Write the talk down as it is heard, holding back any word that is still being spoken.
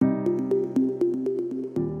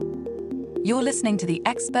You're listening to the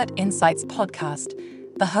Expert Insights podcast,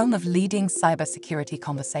 the home of leading cybersecurity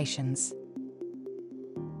conversations.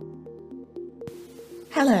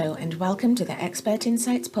 Hello and welcome to the Expert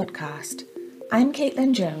Insights podcast. I'm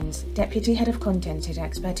Caitlin Jones, Deputy Head of Content at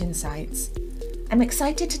Expert Insights. I'm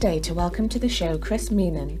excited today to welcome to the show Chris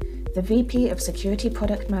Meenan, the VP of Security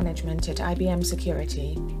Product Management at IBM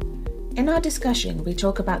Security. In our discussion, we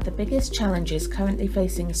talk about the biggest challenges currently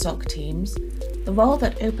facing SOC teams, the role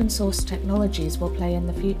that open source technologies will play in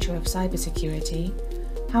the future of cybersecurity,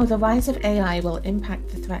 how the rise of AI will impact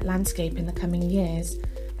the threat landscape in the coming years,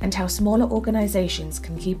 and how smaller organizations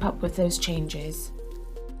can keep up with those changes.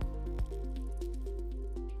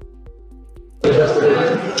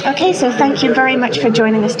 Okay, so thank you very much for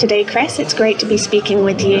joining us today, Chris. It's great to be speaking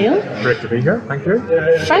with you. Great to be here, thank you.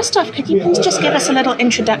 First off, could you please just give us a little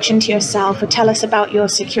introduction to yourself or tell us about your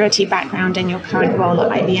security background and your current role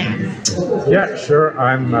at IBM? Yeah, sure.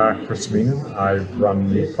 I'm Chris Meenan. I run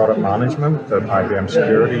the product management at IBM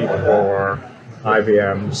Security for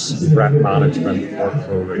IBM's threat management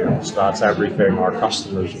portfolio. So that's everything our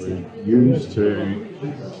customers will use to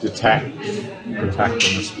detect, protect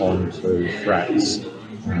and respond to threats.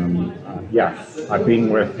 I've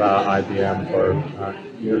been with IBM for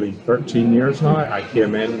nearly 13 years now. I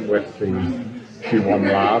came in with the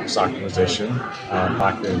Q1 Labs acquisition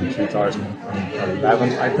back in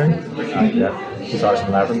 2011, I think.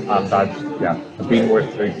 2011, and I've been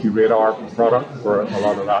with the QRadar product for a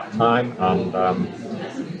lot of that time, and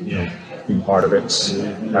been part of its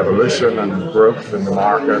evolution and growth in the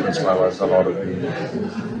market, as well as a lot of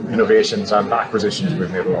the innovations and acquisitions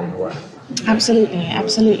we've made along the way. Absolutely.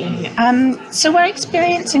 So we're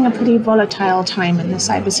experiencing a pretty volatile time in the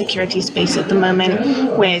cybersecurity space at the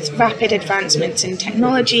moment, with rapid advancements in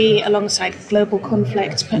technology alongside global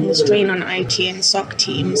conflicts putting a strain on IT and SOC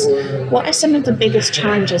teams. What are some of the biggest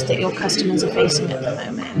challenges that your customers are facing at the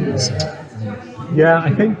moment? Yeah,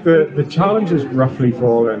 I think the challenges roughly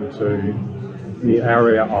fall into the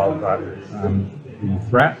area of the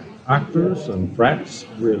threat actors and threats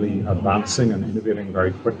really advancing and innovating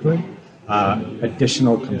very quickly.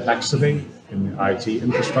 Additional complexity in the IT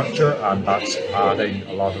infrastructure, and that's adding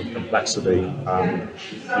a lot of complexity and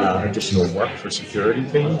additional work for security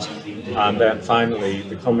teams. And then finally,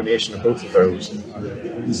 the combination of both of those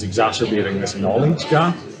is exacerbating this knowledge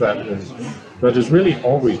gap that has really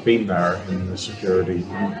always been there in the security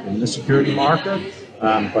market,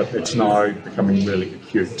 but it's now becoming really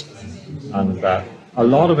acute. And a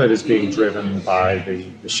lot of it is being driven by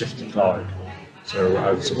the shift to cloud. So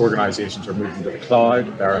as organizations are moving to the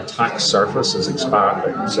cloud, their attack surface is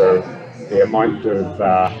expanding. So the amount of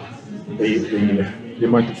the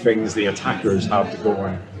amount of things the attackers have to go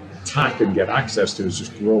and attack and get access to is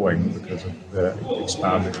just growing because of the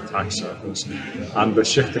expanding attack surface. And the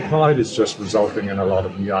shift to cloud is just resulting in a lot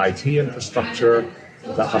of new IT infrastructure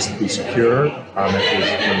that has to be secure, and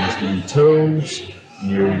it means new tools,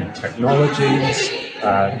 new technologies,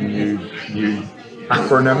 new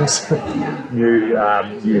acronyms,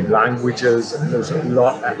 new languages. There's a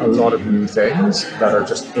lot of new things that are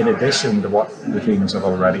just in addition to what the teams have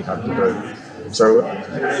already had to do. So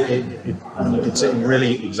it's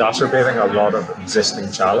really exacerbating a lot of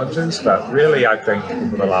existing challenges that really, I think,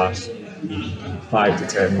 over the last 5 to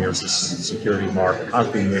 10 years, the security market has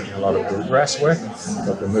been making a lot of progress with,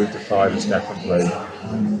 but the move to cloud is definitely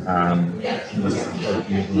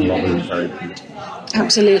making a lot of it very acute.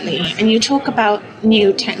 Absolutely. And you talk about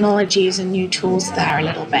new technologies and new tools there a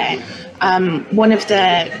little bit. One of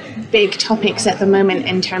the big topics at the moment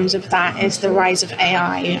in terms of that is the rise of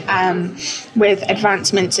AI, with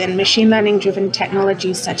advancements in machine learning driven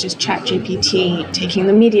technologies such as ChatGPT taking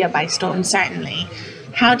the media by storm, certainly.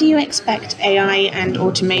 How do you expect AI and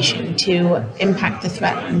automation to impact the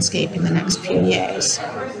threat landscape in the next few years?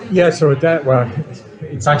 Yeah, so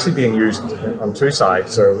it's actually being used on two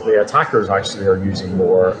sides. So the attackers actually are using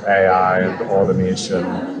more AI and automation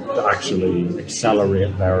to actually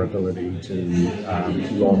accelerate their ability to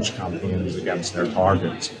launch campaigns against their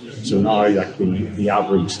targets. So now, like the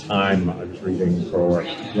average time I was reading for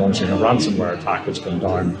launching a ransomware attack has come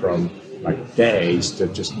down from like days to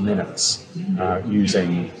just minutes,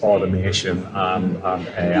 using automation and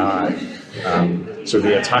AI. So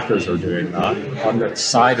the attackers are doing that. On the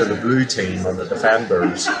side of the blue team, on the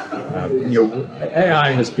defenders,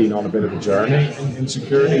 AI has been on a bit of a journey in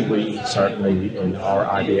security. We certainly, in our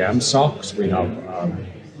IBM SOCs, we have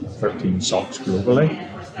 13 SOCs globally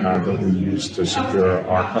that we use to secure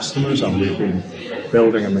our customers, and we've been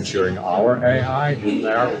building and maturing our AI in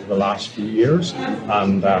there over the last few years,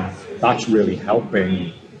 and that's really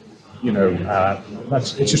helping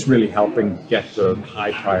it's just really helping get the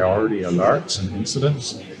high priority alerts and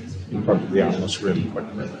incidents in front of the analysts really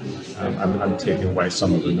quickly, and taking away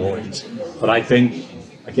some of the noise. But I think,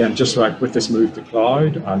 again, just like with this move to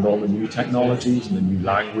cloud and all the new technologies and the new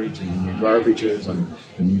language and the new verbiages and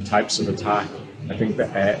the new types of attack, I think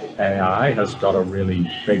that AI has got a really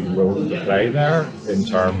big role to play there in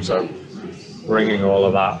terms of bringing all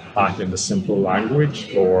of that back into simple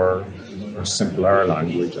language, or simpler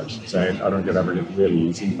language, I should say. I don't get everything really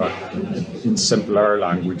easy, but in simpler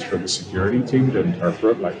language for the security team to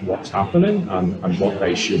interpret like what's happening and what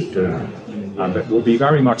they should do. And it will be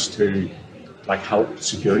very much to like help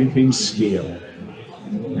security teams scale.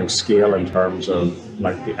 Scale in terms of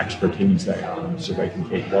like the expertise they have, so they can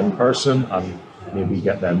take one person and maybe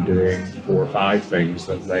get them doing 4 or 5 things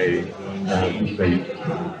that they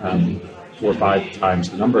 4 or 5 times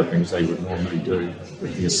the number of things they would normally do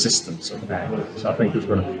with the assistance of AI. So I think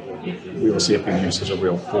we will see it being used as a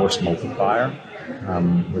real force multiplier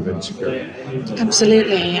within security.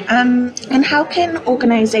 Absolutely. And how can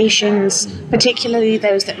organizations, particularly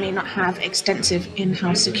those that may not have extensive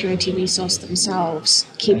in-house security resource themselves,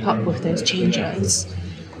 keep up with those changes?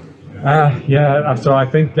 So I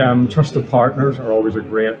think trusted partners are always a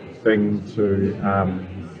great thing to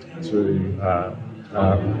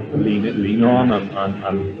lean on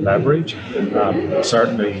and leverage.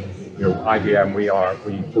 Certainly, IBM, we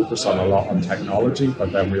focus on a lot on technology,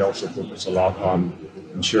 but then we also focus a lot on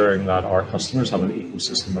ensuring that our customers have an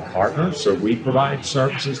ecosystem of partners. So we provide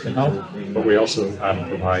services to help, but we also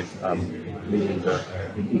provide leading the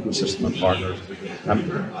ecosystem of partners.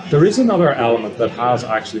 There is another element that has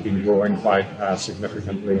actually been growing quite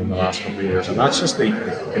significantly in the last couple of years, and that's just the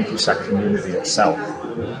InfoSec community itself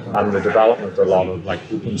and the development of a lot of like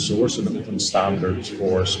open source and open standards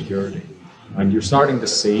for security. And you're starting to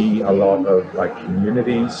see a lot of like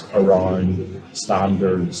communities around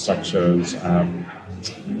standards such as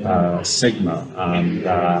Sigma and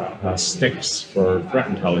STIX for threat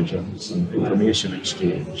intelligence and information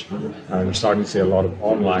exchange. And we're starting to see a lot of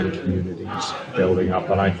online communities building up.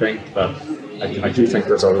 And I think that I do think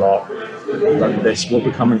there's a lot that this will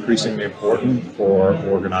become increasingly important for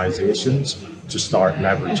organizations to start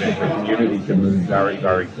leveraging. The community can move very,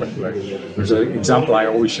 very quickly. There's an example I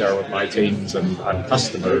always share with my teams and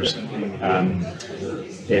customers. When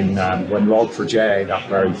Log4j, that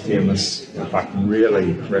very famous, in fact,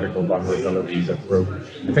 really critical vulnerability that broke.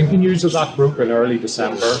 I think the news of that broke in early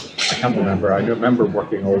December. I can't remember. I remember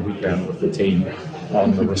working all weekend with the team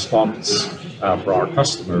on the response for our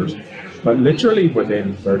customers. But literally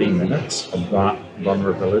within 30 minutes of that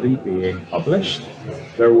vulnerability being published,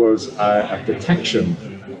 there was a detection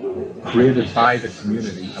created by the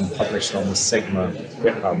community and published on the Sigma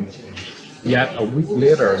GitHub. Yet a week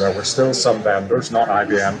later, there were still some vendors, not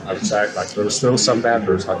IBM, I would say, like there were still some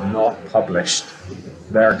vendors had not published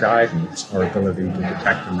their guidance or ability to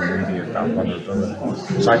detect and remediate that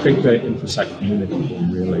vulnerability. So I think the InfoSec community will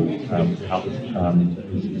really help.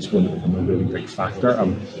 It's going to become a really big factor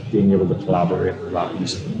and being able to collaborate with that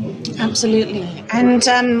easily. Absolutely. And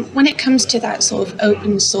when it comes to that sort of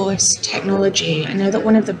open source technology, I know that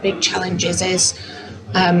one of the big challenges is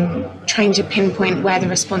trying to pinpoint where the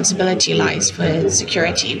responsibility lies for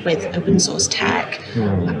security with open source tech.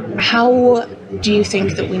 How do you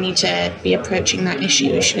think that we need to be approaching that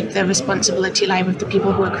issue? Should the responsibility lie with the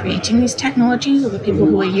people who are creating these technologies or the people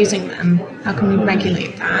who are using them? How can we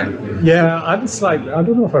regulate that? Yeah, I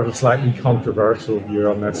don't know if I have a slightly controversial view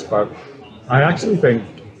on this, but I actually think,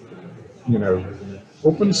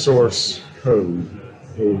 open source code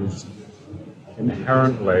is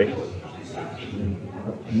inherently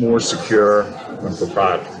more secure than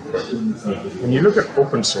proprietary code. When you look at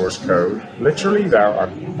open source code, literally there are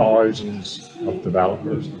thousands of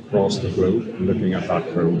developers across the globe looking at that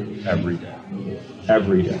code every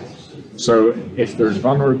day. So if there's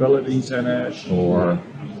vulnerabilities in it, or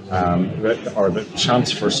the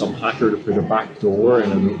chance for some hacker to put a backdoor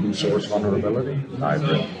in an open source vulnerability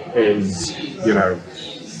library is,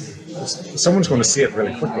 someone's going to see it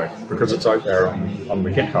really quickly because it's out there on the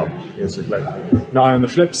GitHub, basically. Now, on the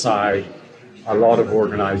flip side, a lot of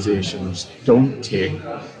organizations don't take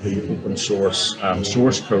the open source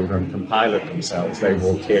source code and compile it themselves. They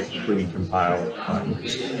will take pre-compiled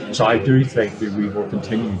files. So I do think that we will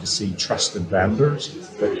continue to see trusted vendors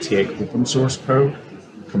that take open source code,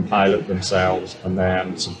 compile it themselves, and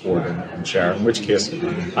then support it and share it. In which case,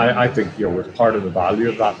 I think as part of the value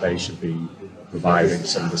of that, they should be providing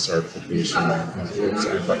some of the certification.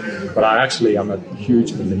 But I actually am a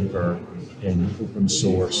huge believer in open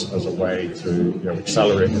source as a way to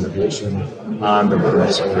accelerate innovation and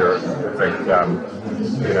improve security. I think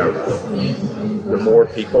the more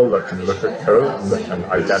people that can look at code, that can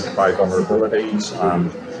identify vulnerabilities,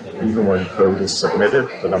 and even when code is submitted,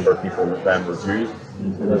 the number of people that then review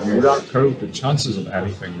that code, the chances of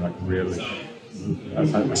anything like really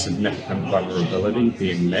a significant vulnerability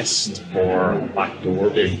being missed or a backdoor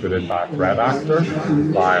being put in by a threat actor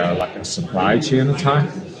via like a supply chain attack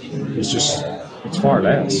is just, it's far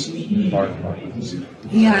less. Far less.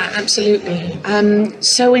 Yeah, absolutely.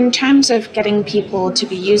 So in terms of getting people to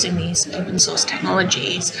be using these open source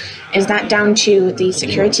technologies, is that down to the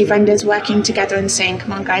security vendors working together and saying,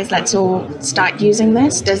 come on guys, let's all start using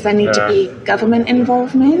this? Does there need to be government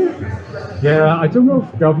involvement? Yeah, I don't know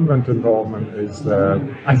if government involvement is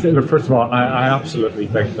I think, first of all, I absolutely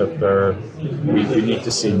think that we need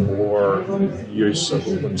to see more use of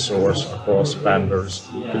open source across vendors,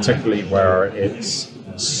 particularly where it's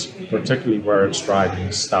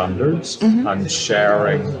driving standards and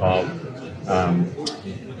sharing of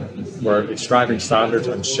where it's driving standards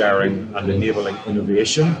and sharing and enabling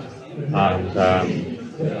innovation and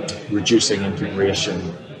reducing integration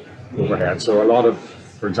overhead. So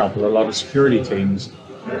for example, a lot of security teams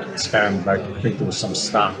spend, like, I think there was some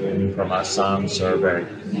stat from a SAM survey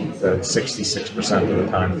that 66% of the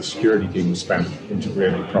time the security team spent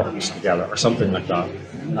integrating products together or something like that.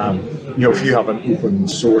 If you have an open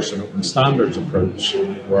source and open standards approach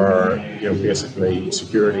where basically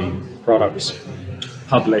security products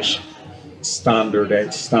publish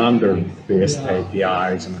standard-based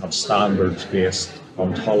APIs and have standards-based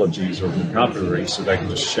ontologies or vocabulary so they can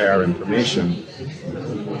just share information,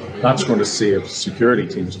 that's going to save security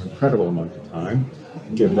teams an incredible amount of time,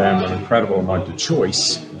 give them an incredible amount of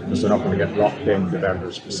choice, because they're not going to get locked into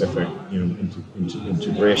vendor-specific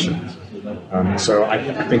integrations. So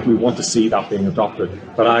I think we want to see that being adopted.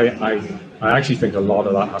 But I actually think a lot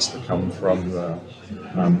of that has to come from the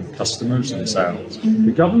customers themselves.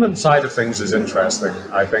 The government side of things is interesting.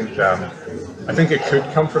 I think it could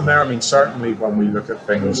come from there. I mean, certainly when we look at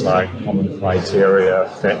things like common criteria,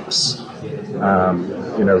 FIPS,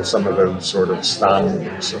 some of those sort of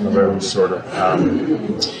standards, some of those sort of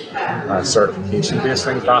certification-based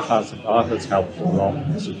things, that has helped a lot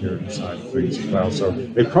on the security side of things as well. So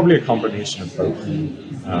it's probably a combination of both.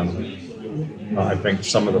 I think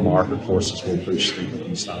some of the market forces will push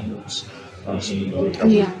the standards.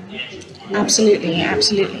 Yeah, absolutely.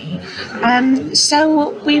 So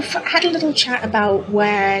we've had a little chat about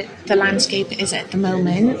where the landscape is at the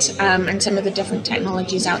moment, and some of the different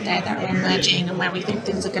technologies out there that are emerging and where we think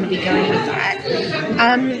things are going to be going with that.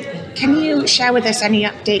 Can you share with us any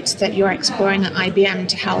updates that you're exploring at IBM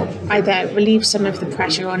to help either relieve some of the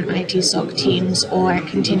pressure on IT SOC teams or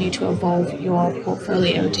continue to evolve your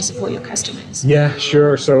portfolio to support your customers? Yeah,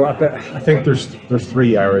 sure. So I think there's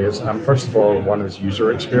three areas. First of all, one is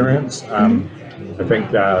user experience. I think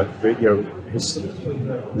that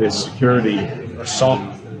the security or SOC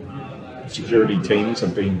security teams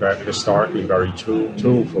have been historically very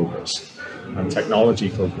tool focused and technology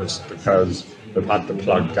focused, because they've had to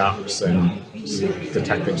plug gaps in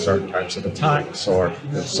detecting certain types of attacks, or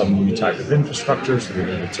some new type of infrastructure, so they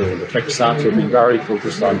need a tool to fix that. So they've been very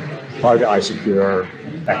focused on how do I secure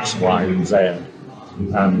X, Y, and Z.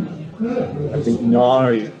 I think now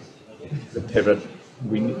the pivot,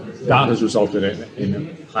 that has resulted in a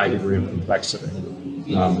high degree of complexity,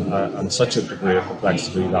 and such a degree of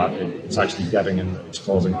complexity that it's actually it's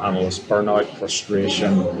causing analyst burnout,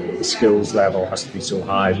 frustration. The skills level has to be so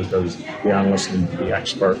high because the analysts need to be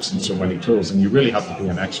experts in so many tools, and you really have to be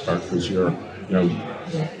an expert because you're,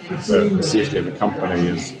 the safety of the company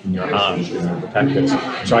is in your hands, protected.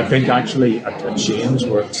 So I think actually a change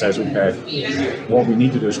where it says, okay, what we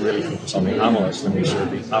need to do is really focus on the analyst and make sure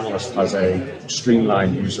the analyst has a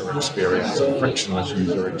streamlined user experience, a frictionless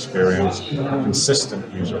user experience, a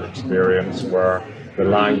consistent user experience where the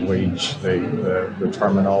language, the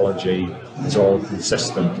terminology is all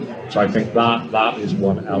consistent. So I think that is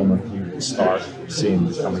one element we will start seeing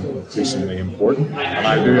becoming increasingly important. And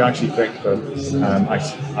I do actually think that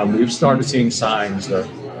we've started seeing signs that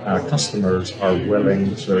customers are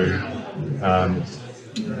willing to,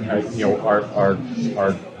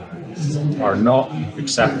 are not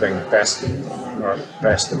accepting best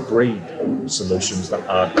of breed solutions that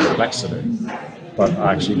add complexity. but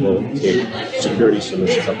actually will take security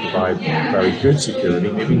solutions that provide very good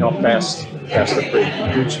security, maybe not best of breed,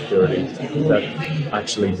 good security, that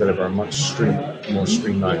actually deliver a much more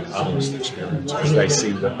streamlined analyst experience, because they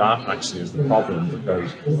see that actually is the problem,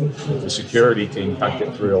 because if the security team can't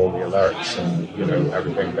get through all the alerts and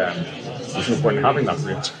everything, then there's no point in having that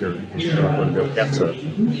great security because you're not going to be able to get to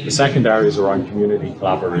it. The second area is around community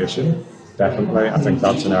collaboration. Definitely, I think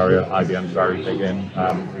that's an area IBM is very big in.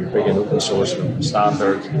 We're big in open source and open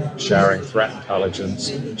standards, sharing threat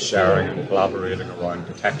intelligence, sharing and collaborating around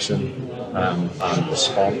detection and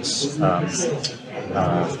response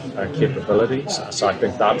capabilities. So I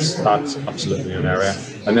think that's absolutely an area.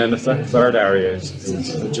 And then the third area is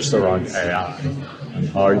just around AI and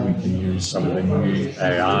how we can use some of the new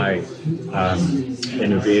AI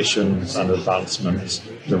innovations and advancements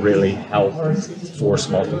to really help force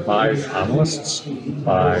multiply analysts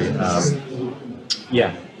by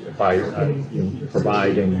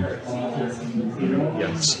providing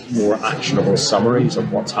more actionable summaries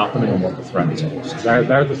of what's happening and what the threats are. So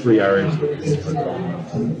they're the three areas that we work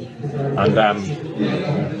on. And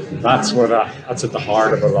that's at the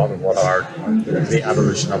heart of a lot of what the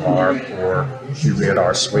evolution of our core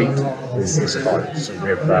QRadar suite is about. So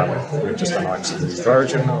we've just announced the new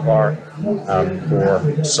version of our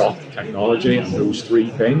core SOC technology, and those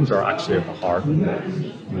three things are actually at the heart of the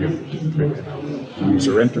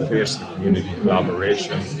user interface, the community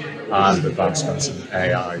collaboration, and advancements in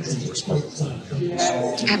AI that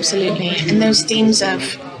we're Absolutely. And those themes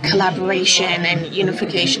of collaboration and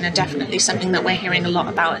unification are definitely something that we're hearing a lot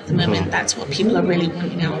about at the moment. That's what people are really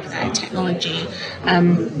wanting out of their technology,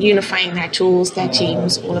 unifying their tools, their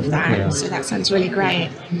teams, all of that. Yeah. So that sounds really great.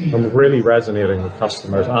 And really resonating with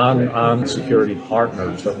customers and security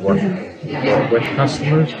partners that work with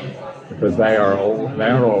customers, because they are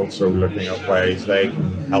also looking at ways they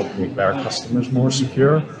can help make their customers more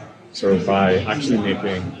secure. So by actually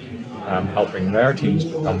helping their teams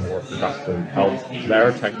become more productive, help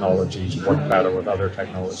their technologies work better with other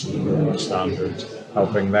technology standards,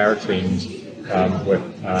 helping their teams with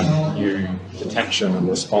new detection and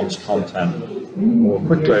response content more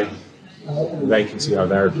quickly, they can see how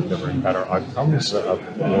they're delivering better outcomes more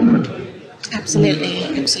quickly.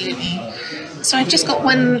 Absolutely. So I've just got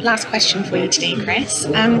one last question for you today, Chris.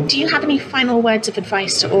 Do you have any final words of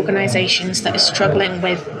advice to organizations that are struggling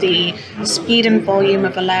with the speed and volume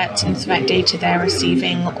of alerts and threat data they're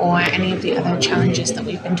receiving, or any of the other challenges that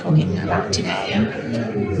we've been talking about today?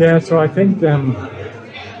 Yeah, so I think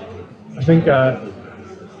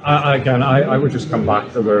I would just come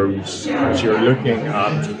back to those as you're looking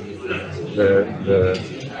at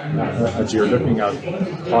as you're looking at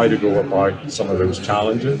how to go about some of those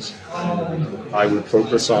challenges. I would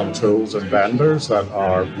focus on tools and vendors that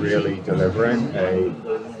are really delivering a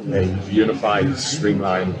unified,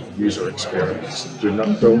 streamlined user experience.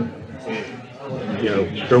 Don't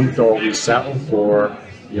always settle for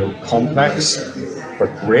complex but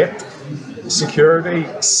great security.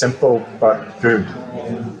 Simple but good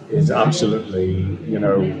is absolutely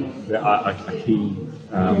a key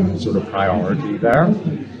sort of priority there.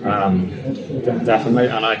 Definitely,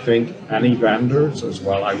 and I think any vendors as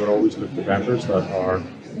well, I would always look for vendors that are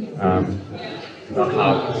that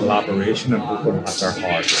have collaboration and open at their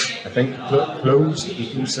heart. I think closed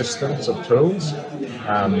ecosystems of tools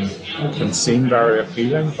can seem very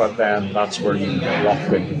appealing, but then that's where you get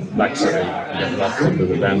locked into complexity, you get locked into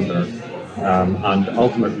the vendor, and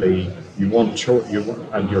ultimately you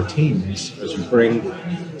and your teams, as you bring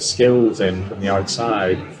skills in from the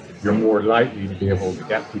outside, you're more likely to be able to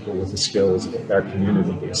get people with the skills, their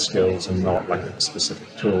community-based skills, and not like a specific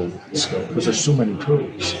tool skill. Because there's so many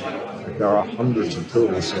tools. There are hundreds of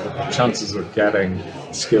tools, so the chances of getting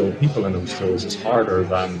skilled people in those tools is harder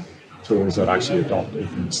than tools that actually adopt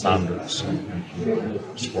open standards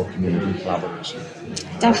for community collaboration.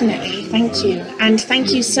 Definitely, thank you. And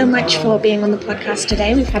thank you so much for being on the podcast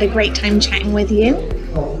today. We've had a great time chatting with you.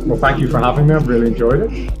 Well, thank you for having me. I've really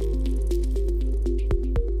enjoyed it.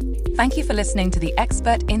 Thank you for listening to the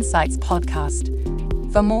Expert Insights podcast.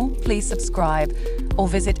 For more, please subscribe or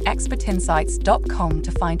visit expertinsights.com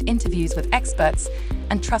to find interviews with experts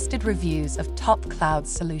and trusted reviews of top cloud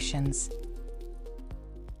solutions.